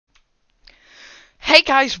Hey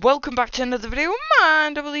guys, welcome back to another video.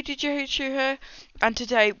 Man, WDJH here, and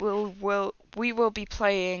today we will be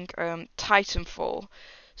playing Titanfall.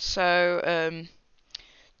 So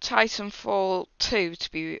Titanfall 2 to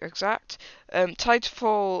be exact.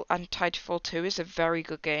 Titanfall and Titanfall 2 is a very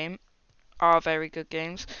good game. Are very good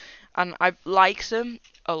games, and I like them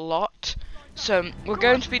a lot. So we're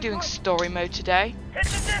going to be doing story mode today.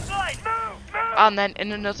 And then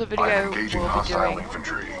in another video we'll be doing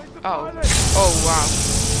infantry. Oh wow.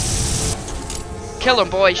 Kill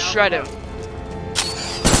him, boys, shred him.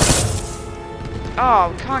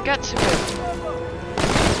 Oh, we can't get to him.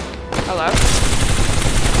 Hello.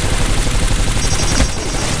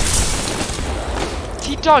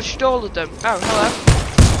 He dodged all of them. Oh, hello.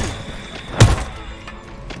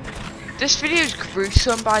 This video is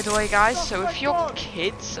gruesome, by the way, guys, so if you're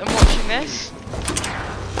kids and watching this,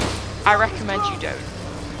 I recommend you don't.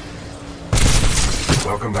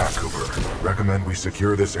 Welcome back, Cooper. Recommend we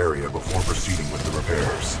secure this area before proceeding with the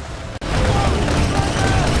repairs.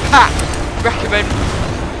 Ha! Recommend.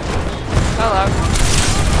 Hello.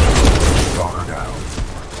 Stalker down.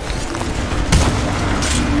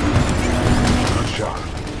 Good shot.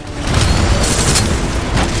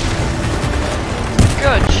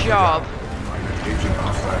 Good job. I'm engaging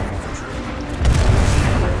hostile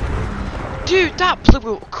infantry. Dude, that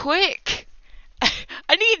blew up quick.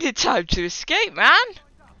 I needed time to escape, man.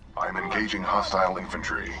 I'm engaging hostile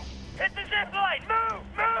infantry. Hit the zip line! Move!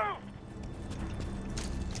 Move!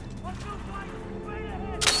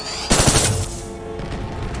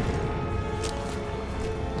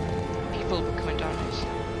 People were coming down this.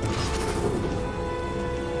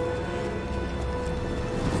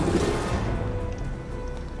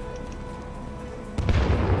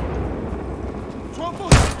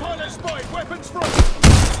 Pilot spotted! Weapons front!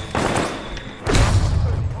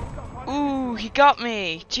 Ooh, he got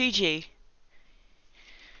me. GG.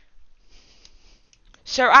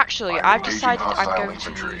 So actually, I've decided I'm going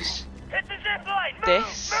to use Hit the zip line!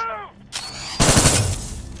 this. Move!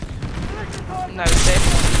 No, this.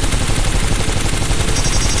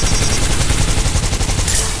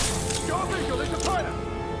 Your visual is the pilot!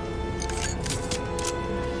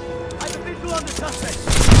 I have a visual on the suspect!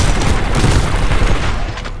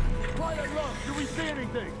 Pilot low, do we see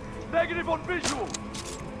anything? Negative on visual!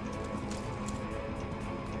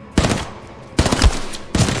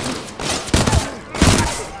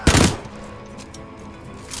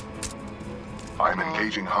 I'm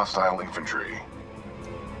engaging hostile infantry.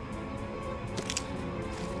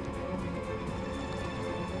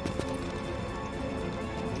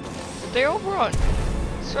 Did they all run?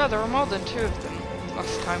 So there were more than 2 of them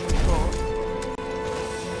last time we fought.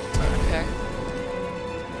 Okay.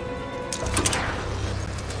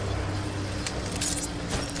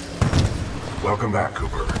 Welcome back,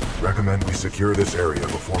 Cooper. Recommend we secure this area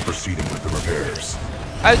before proceeding with the repairs.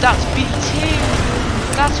 Oh, that's BT.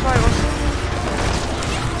 That's why it wasn't.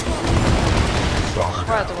 Stalker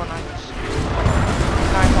Where down. the one I was.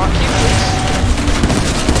 Can I mark you, please?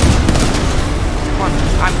 Come on,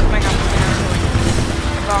 I'm coming.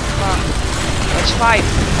 Come on. Let's fight.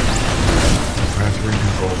 Transferring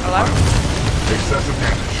control. Hello? Excessive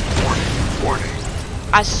damage. Warning. Warning.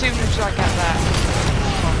 As soon as I get there.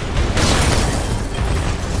 Come on.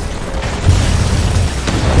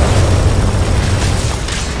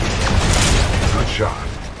 Good shot.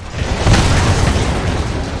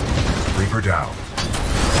 Reaper down.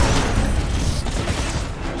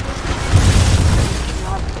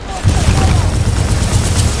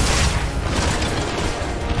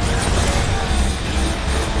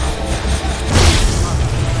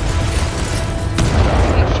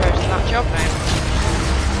 Couldn't have chosen that job name.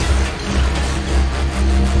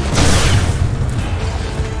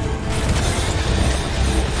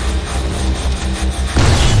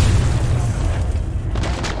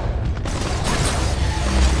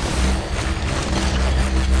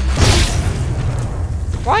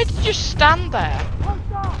 Why did you just stand there?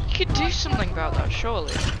 You could do something about that,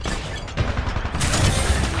 surely.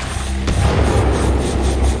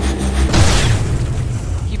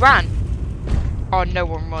 He ran. Oh, no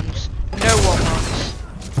one runs. No one runs.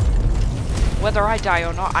 Whether I die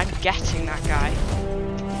or not, I'm getting that guy.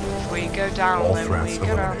 If we go down, All then threats we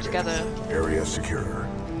go down eliminated. together. Area secure.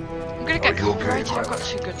 I'm gonna get Are you okay, copyrighted. I've got pilot?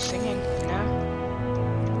 too good singing, you know?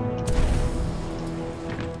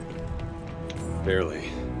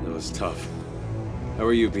 Barely. That was tough. How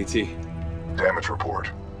are you, BT? Damage report.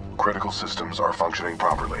 Critical systems are functioning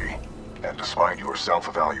properly. And despite your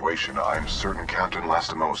self-evaluation, I'm certain Captain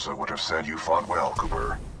Lastimosa would have said you fought well,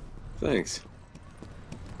 Cooper. Thanks.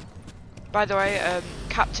 By the way,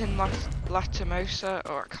 Captain Latomosa,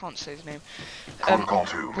 or I can't say his name, Protocol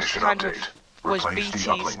 2 was mission kind of update. was Replace the BT's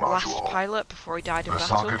uplink last module. pilot before he died in The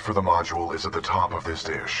battle. socket for the module is at the top of this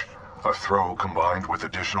dish. A throw combined with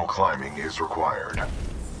additional climbing is required.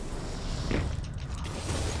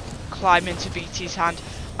 Climb into BT's hand.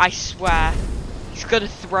 I swear, he's gonna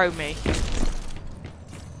throw me.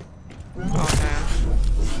 Oh no.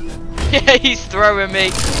 Yeah, he's throwing me.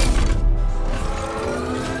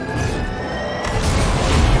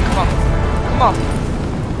 Come on. Come on.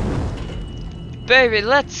 Baby,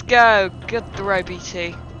 let's go. Good throw,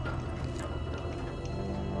 BT.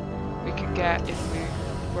 We could get if we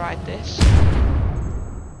ride this.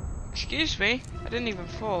 Excuse me, I didn't even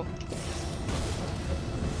fall.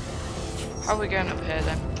 How are we going up here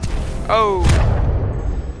then? Oh!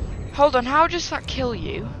 Hold on, how does that kill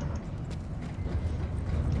you?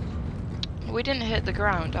 We didn't hit the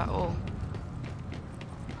ground at all.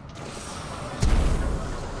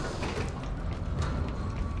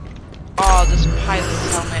 Oh, there's a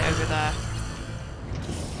pilot's helmet over there.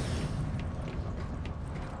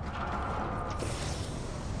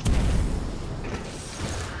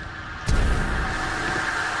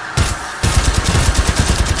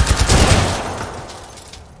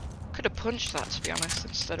 Could have punched that, to be honest,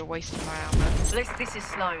 instead of wasting my armor. This is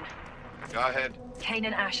Sloan. Go ahead. Kane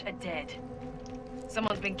and Ash are dead.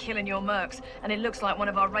 Someone's been killing your mercs, and it looks like one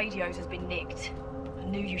of our radios has been nicked. I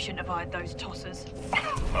knew you shouldn't have hired those tossers.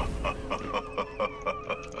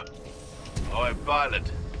 Oi,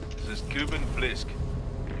 pilot. This is Cuban Blisk.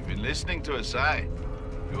 You've been listening to us, eh?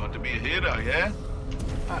 You want to be a hero, yeah?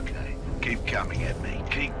 Okay, keep coming at me.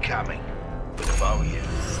 Keep coming. But if I were you,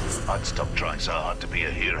 I'd stop trying so hard to be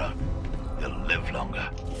a hero. You'll live longer.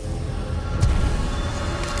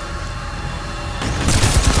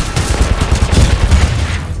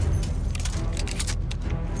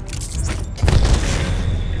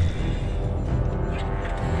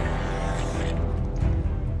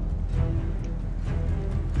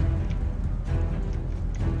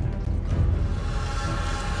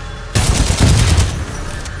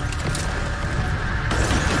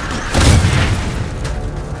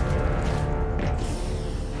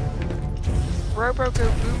 Robo go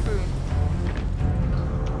boom boom.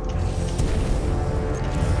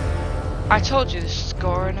 I told you this is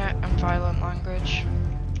gore in it and violent language.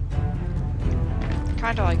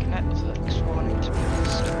 Kinda like Netflix warning, to be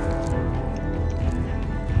honest.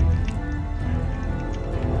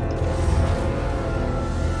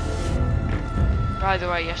 By the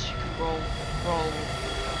way, yes, you can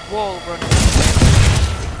wall run.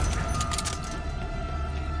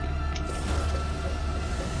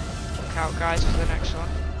 Look out, guys, for the next one.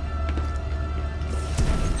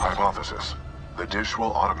 Hypothesis. The dish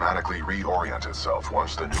will automatically reorient itself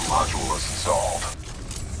once the new module is installed.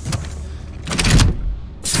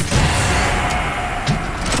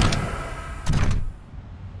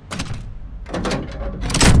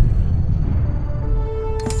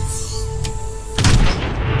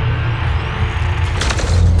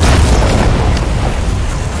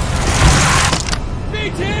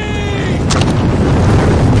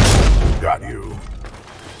 Got you.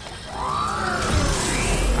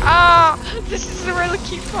 Ah! This is the really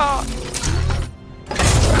cute part!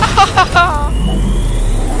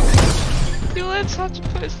 He learns how to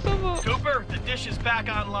put his thumb up. Cooper, the dish is back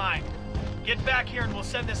online. Get back here and we'll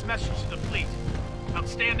send this message to the fleet.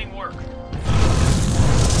 Outstanding work.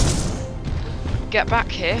 Get back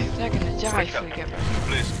here, they're gonna die if we get back.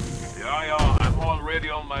 Blisk. Yeah, I'm already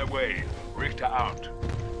on my way. Richter out.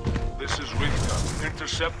 This is Richter.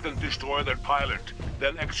 Intercept and destroy their pilot,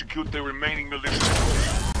 then execute the remaining militia.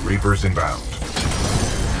 Reapers inbound.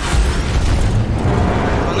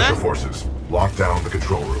 On there? Militia forces, lock down the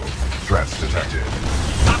control room. Threats detected.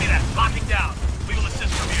 Copy that. Locking down. We will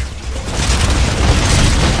assist from here.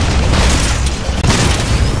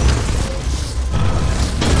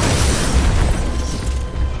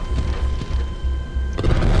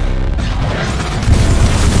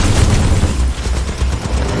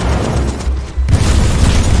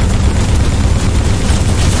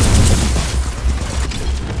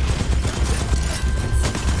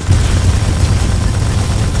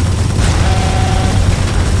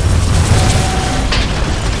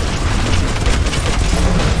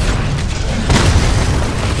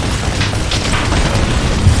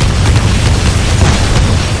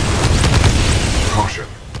 Caution.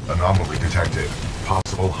 Anomaly detected.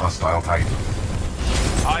 Possible hostile Titan.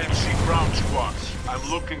 IMC ground squads. I'm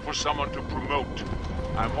looking for someone to promote.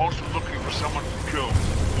 I'm also looking for someone to kill.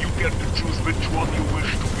 You get to choose which one you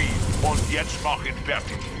wish to be. Und jetzt mach ihn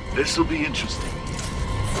fertig. This'll be interesting.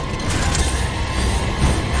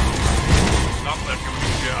 Not that you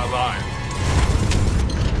leave here alive.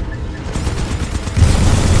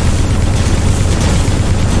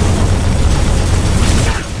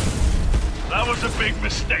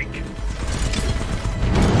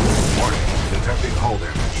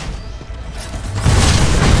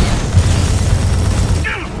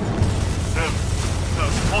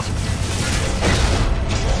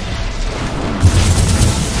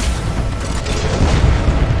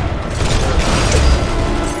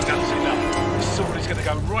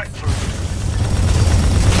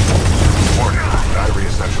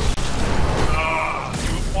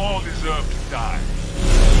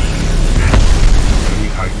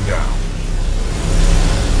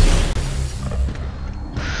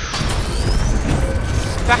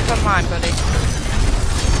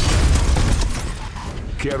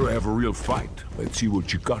 Care to have a real fight? Let's see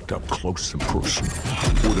what you got up close and personal.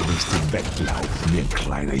 Oder willst du weglaufen wie ein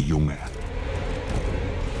kleiner Junge?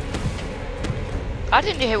 I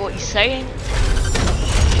didn't hear what he's saying.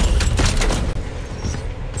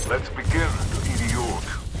 Let's begin, Idiot.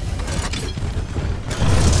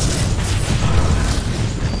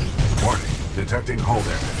 Warning, detecting hull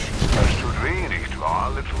damage. Das tut weh, nicht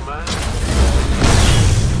wahr, little man?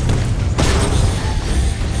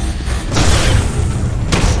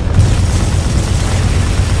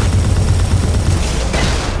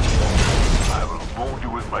 I will wound you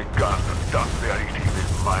with my gun, und dann werde ich dich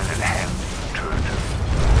mit meinen Händen töten.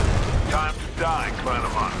 Time to die, kleiner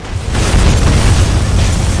Mann.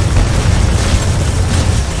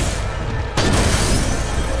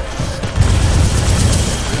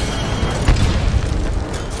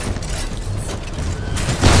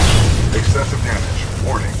 Excessive damage.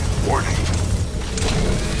 Warning. Warning.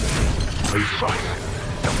 Please fight.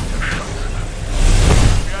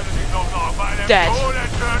 Dead.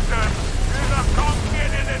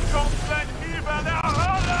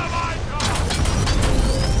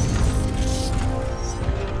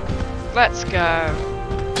 Let's go.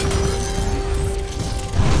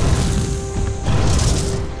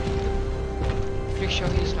 Pretty sure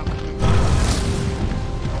he's not coming back.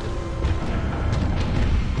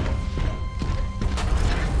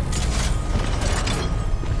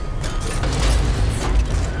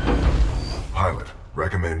 Pilot,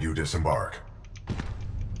 recommend you disembark.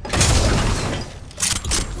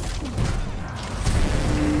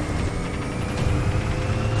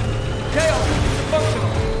 Tail,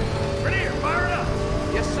 functional. Rainier, fire it up!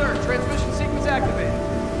 Yes, sir. Transmission sequence activated.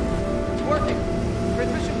 It's working.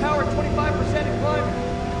 Transmission power 25% inclined.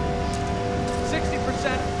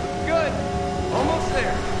 60%. Good. Almost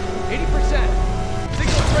there. 80%.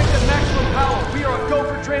 Signal strength at maximum power. We are on go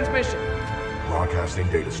for transmission. Broadcasting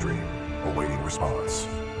data stream. Awaiting response.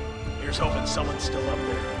 Here's hoping someone's still up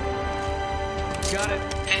there. Got it.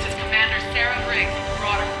 This is Commander Sarah Briggs,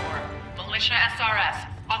 Marauder Corps. Militia SRS.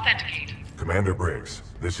 Authenticate. Commander Briggs,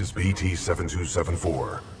 this is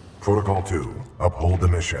BT-7274. Protocol 2, uphold the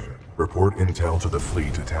mission. Report intel to the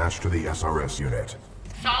fleet attached to the SRS unit.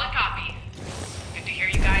 Solid copy. Good to hear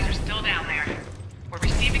you guys are still down there. We're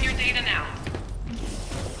receiving your data now.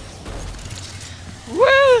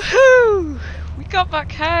 Woohoo! We got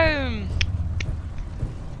back home.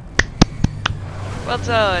 Well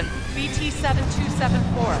done.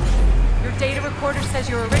 BT-7274. Your data recorder says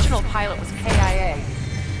your original pilot was KIA.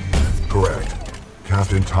 Correct.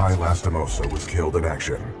 Captain Ty Lastimosa was killed in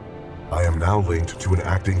action. I am now linked to an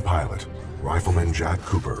acting pilot, Rifleman Jack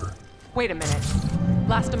Cooper. Wait a minute.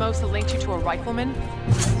 Lastimosa linked you to a rifleman?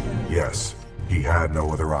 Yes, he had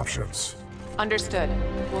no other options. Understood.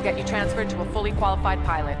 We'll get you transferred to a fully qualified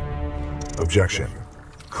pilot. Objection.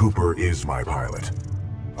 Cooper is my pilot.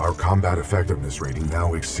 Our combat effectiveness rating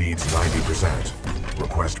now exceeds 90%.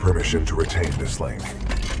 Request permission to retain this link.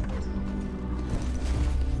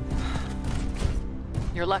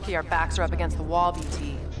 You're lucky our backs are up against the wall,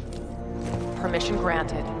 BT. Permission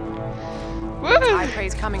granted. Woo! High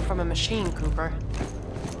praise coming from a machine, Cooper.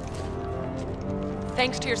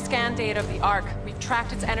 Thanks to your scan data of the Ark, we've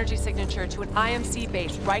tracked its energy signature to an IMC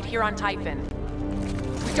base right here on Typhon.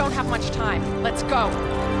 We don't have much time. Let's go!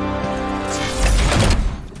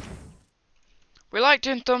 We like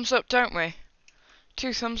doing thumbs up, don't we?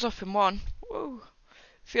 2 thumbs up in one. Woo!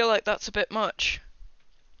 Feel like that's a bit much.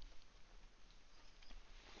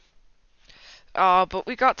 Oh, but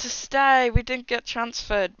we got to stay. We didn't get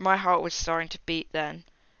transferred. My heart was starting to beat then.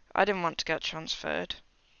 I didn't want to get transferred.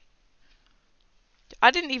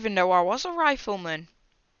 I didn't even know I was a rifleman.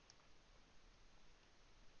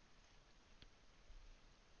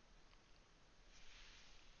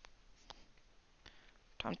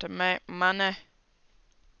 Time to make money.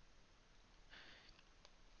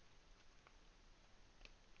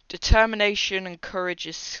 Determination and courage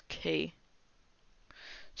is key.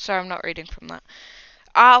 So I'm not reading from that.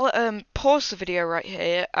 I'll pause the video right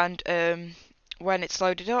here, and when it's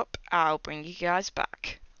loaded up, I'll bring you guys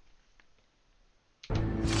back.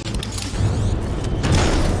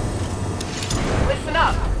 Listen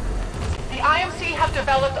up. The IMC have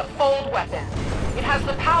developed a fold weapon. It has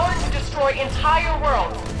the power to destroy entire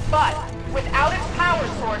worlds, but without its power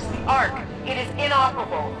source, the Ark, it is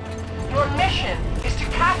inoperable. Your mission is to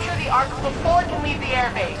capture the Ark before it can leave the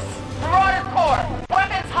airbase. Marauder Corps,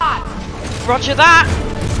 weapons hot! Roger that!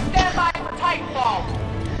 Stand by for Titanfall!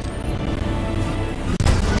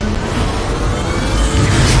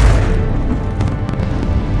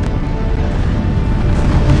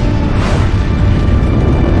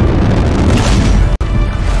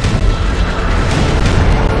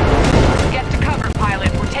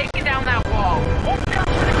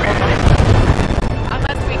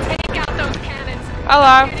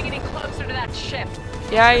 Hello. Getting any closer to that ship.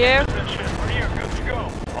 Yeah, you?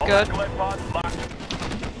 Good.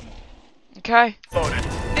 Okay.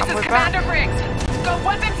 This is we're Commander Briggs. Go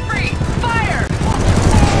weapons free. Fire!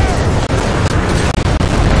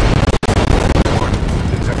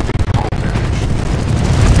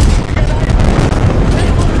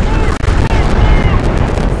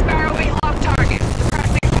 Sparrow 8 lock target.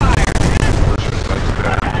 Suppressing fire.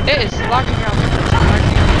 It is lagging out.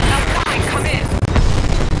 Now 9, come in.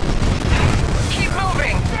 Keep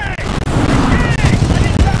moving.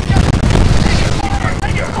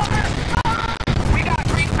 We got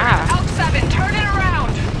green. Out 7. Turn it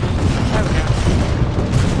around. There we go.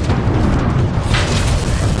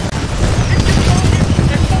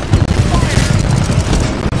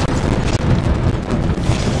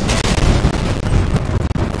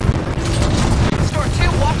 Store 2,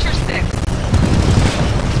 watch your 6.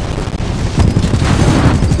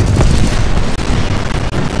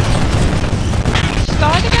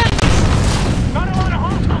 Start again.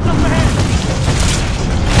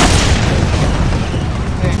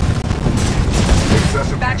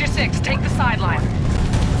 Excessive Badger 6, take the sideline.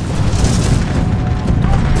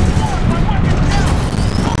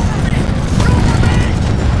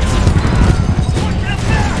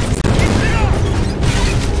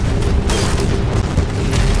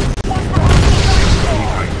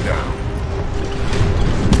 tighten down.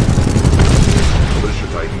 Militia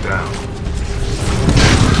tighten down.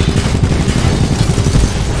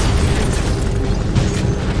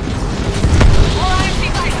 More IMC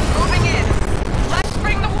Titans moving in. Let's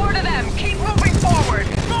bring the war to them. Keep moving forward.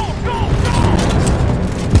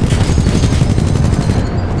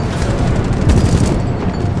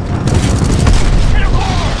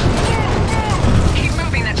 Keep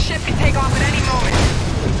moving. That ship can take off at any moment.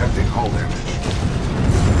 Detecting hull damage.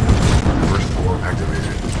 First floor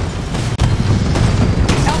activated.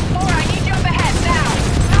 L4, I need you up ahead now.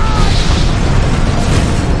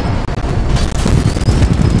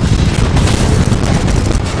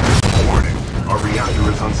 Warning. Our reactor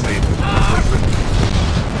is unstable. Replacement.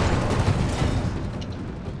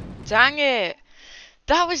 Dang it.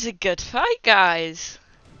 That was a good fight, guys.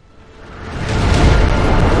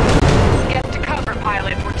 Get to cover,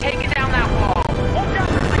 pilot. We're taking down that wall.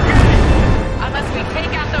 Unless we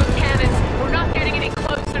take out those cannons, we're not getting any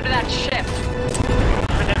closer to that ship.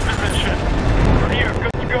 We're here,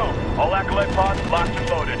 good to go. All acolyte pods locked and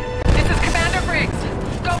loaded. This is Commander Briggs.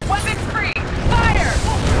 Go weapons free. Fire!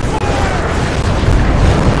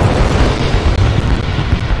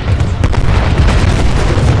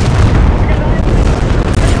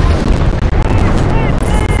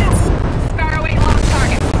 Sparrow 8 lock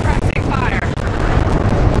target. Suppressing fire.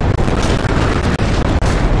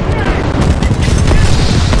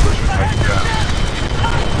 Militia tighten down.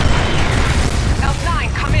 L9,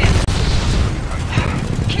 come in.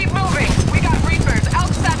 Keep moving. We got Reapers.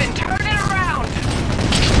 L7, turn it around.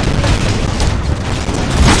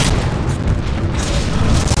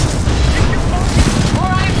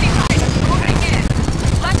 More IMC Titans moving in.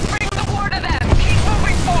 Let's bring the war to them. Keep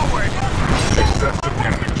moving forward. Excessive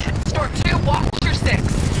damage. Store 2, watch your 6.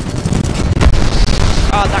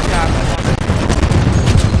 Oh, that guy.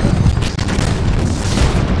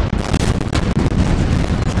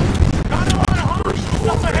 First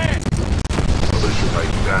floor ready. Militia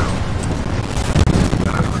tighten down.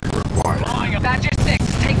 Battery required. Badger 6,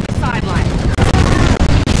 take the sideline.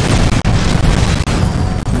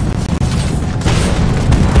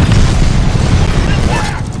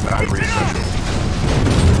 Battery essential.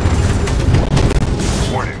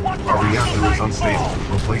 Warning. Our reactor is unstable.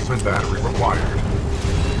 Replacement battery required.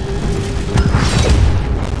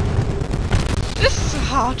 This is a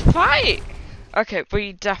hard fight. Okay,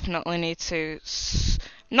 we definitely need to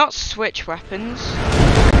not switch weapons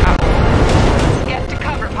at all. Get to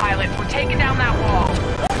cover, pilot. We're taking down that wall.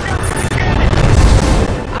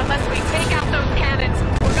 Unless we take out those cannons,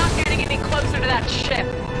 we're not getting any closer to that ship.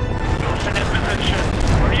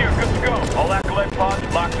 We're here, good to go. All acolyte pods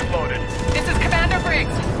locked and loaded. This is Commander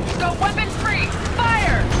Briggs. Go weapons free.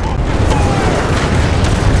 Fire!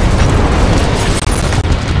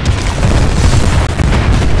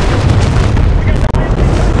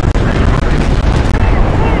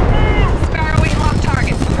 Sparrow 8 lock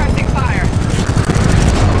target.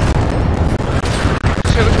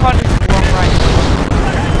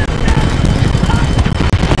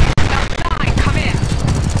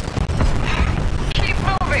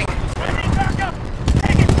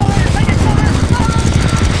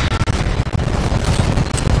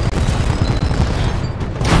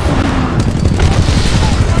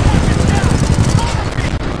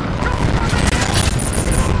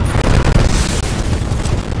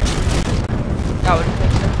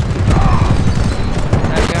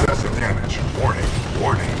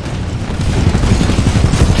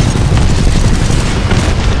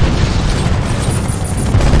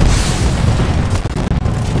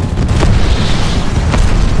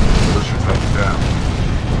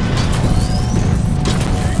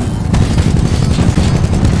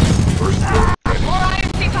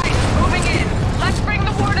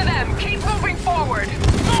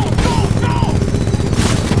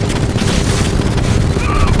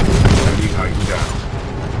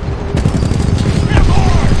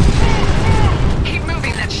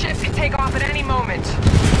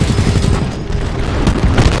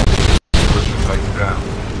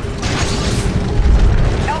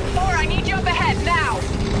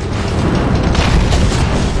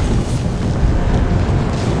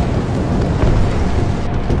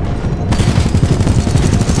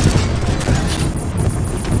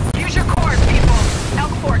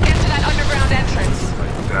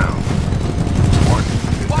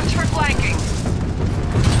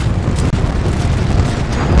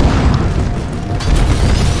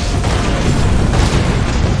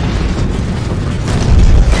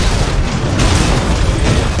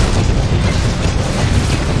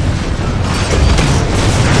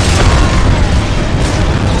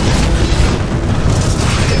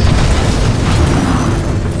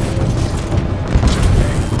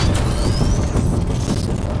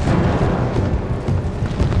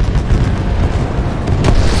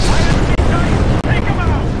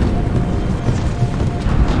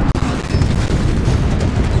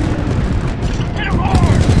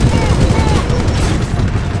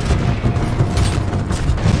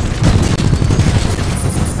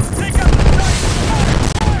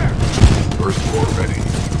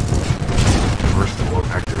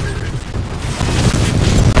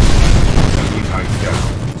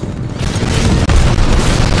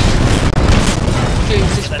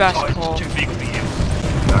 best Titan's call. too big for you.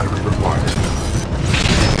 Battery required.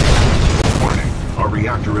 Warning. Our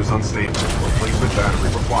reactor is unstable. Replacement battery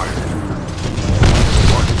required.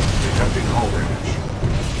 Warning. Detecting hull damage.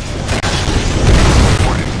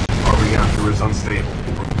 Warning. Our reactor is unstable.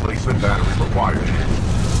 Replacement battery required.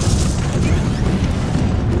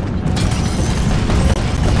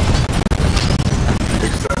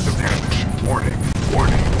 Excessive damage. Warning.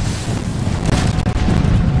 Warning.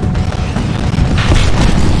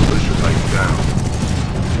 Militia Titan down.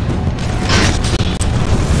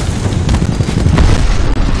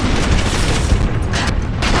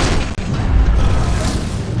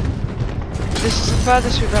 This is the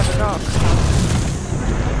furthest we've ever got.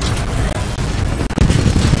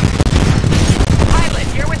 Pilot,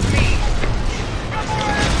 you're with me.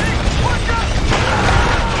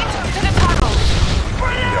 Into the tunnel.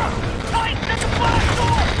 Titan, there's a blast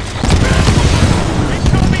door! They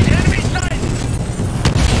show me the enemy Titan!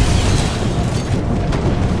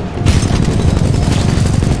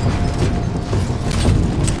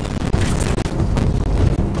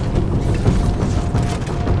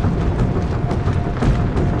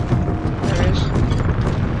 There is.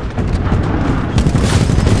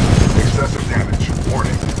 Excessive damage.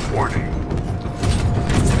 Warning. Warning.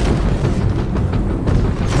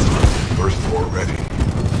 First floor ready.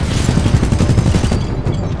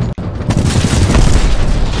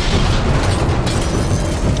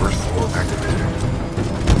 First floor activated.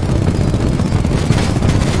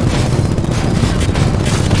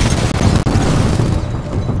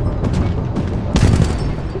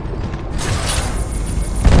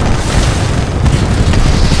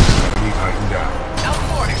 Enemy Titan down.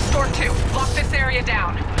 L4, Store 2, lock this area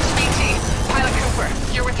down. BT, Pilot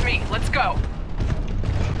Cooper, you're with me. Let's go.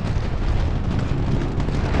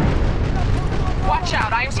 Watch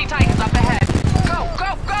out, IMC Titan's up ahead. Go,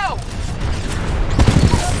 go, go!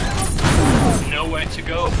 Nowhere to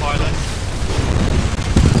go, pilot.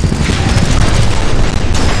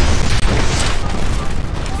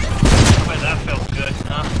 Well, that felt good,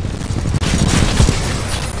 huh?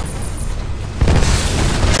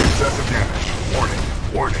 Excessive damage. Warning.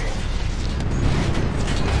 Warning.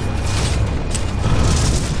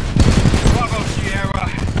 Bravo, Sierra.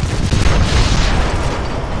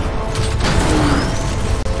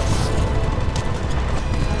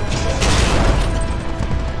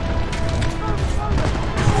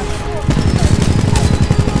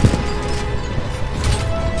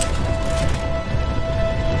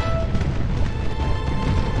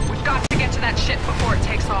 We've got to get to that ship before it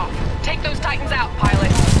takes off. Take those Titans out,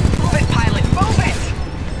 pilot. Move it, pilot, move it!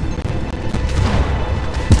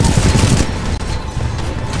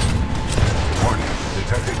 Warning.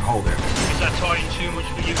 Detecting hull damage. Is that Titan too much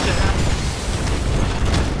for you to have?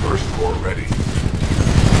 First floor ready.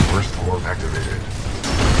 First floor activated.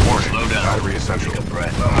 Warning. Slow down. Battery essential. Take a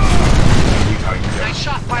breath. Enemy Titan down. Nice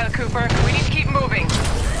shot, Pilot Cooper. We need to keep moving.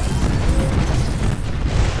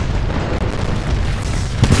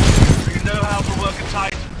 So you know how to work a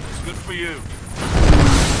Titan. Good for you.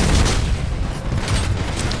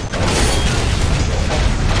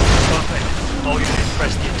 Perfect. All you did is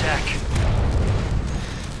press the attack.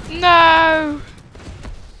 No!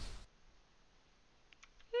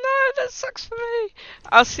 No, that sucks for me.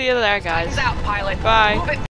 I'll see you there, guys. Titans out, pilot. Bye. Move it.